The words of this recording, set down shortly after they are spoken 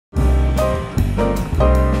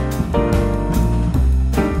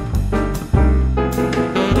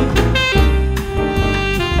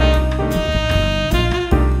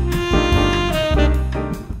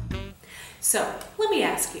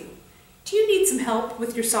some help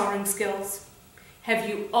with your soldering skills? Have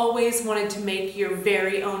you always wanted to make your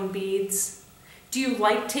very own beads? Do you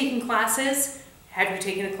like taking classes? Have you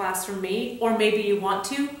taken a class from me? Or maybe you want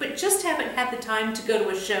to, but just haven't had the time to go to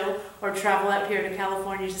a show or travel out here to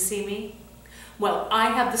California to see me? Well,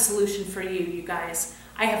 I have the solution for you, you guys.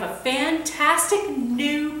 I have a fantastic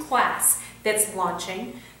new class that's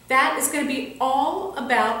launching that is going to be all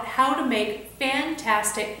about how to make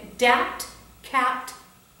fantastic dapped, capped,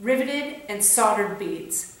 riveted, and soldered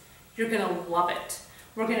beads. You're going to love it.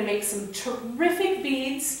 We're going to make some terrific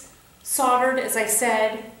beads, soldered, as I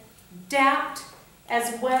said, dapped,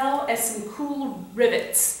 as well as some cool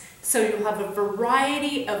rivets. So you'll have a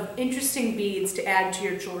variety of interesting beads to add to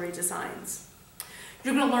your jewelry designs.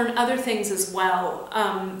 You're going to learn other things as well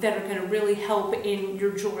that are going to really help in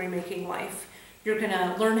your jewelry making life. You're going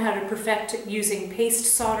to learn how to perfect using paste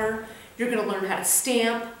solder. You're going to learn how to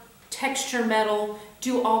stamp, texture metal,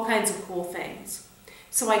 do all kinds of cool things.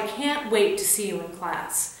 So I can't wait to see you in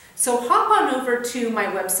class. So hop on over to my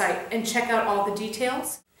website and check out all the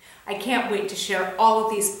details. I can't wait to share all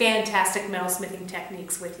of these fantastic metalsmithing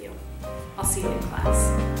techniques with you. I'll see you in class.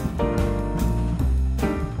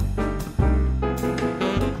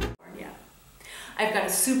 I've got a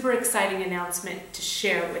super exciting announcement to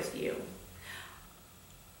share with you.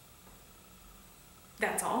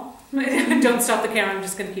 That's all. Don't stop the camera, I'm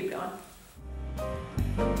just going to keep going.